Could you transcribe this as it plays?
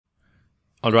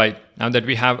Alright, now that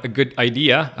we have a good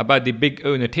idea about the big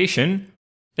O notation,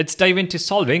 let's dive into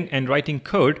solving and writing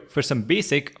code for some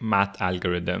basic math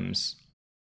algorithms.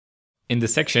 In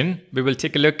this section, we will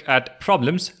take a look at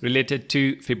problems related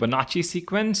to Fibonacci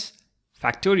sequence,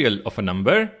 factorial of a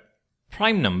number,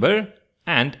 prime number,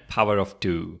 and power of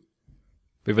 2.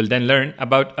 We will then learn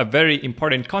about a very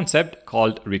important concept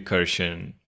called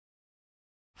recursion.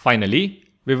 Finally,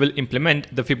 we will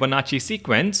implement the Fibonacci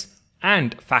sequence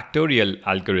and factorial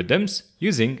algorithms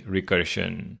using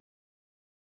recursion.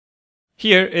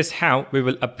 Here is how we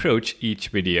will approach each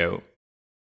video.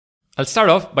 I'll start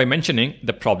off by mentioning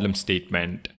the problem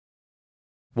statement.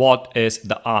 What is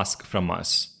the ask from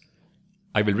us?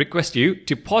 I will request you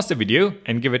to pause the video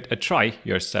and give it a try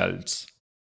yourselves.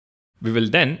 We will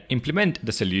then implement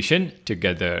the solution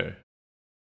together.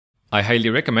 I highly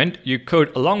recommend you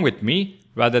code along with me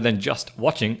rather than just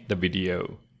watching the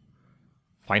video.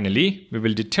 Finally, we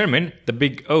will determine the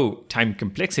big O time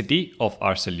complexity of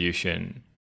our solution.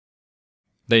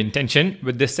 The intention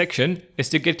with this section is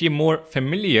to get you more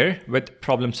familiar with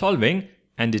problem solving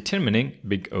and determining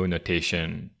big O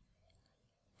notation.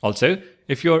 Also,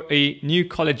 if you're a new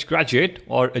college graduate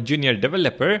or a junior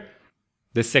developer,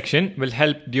 this section will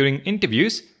help during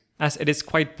interviews, as it is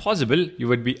quite possible you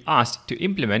would be asked to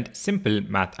implement simple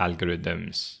math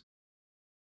algorithms.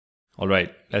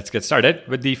 Alright, let's get started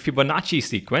with the Fibonacci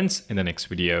sequence in the next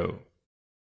video.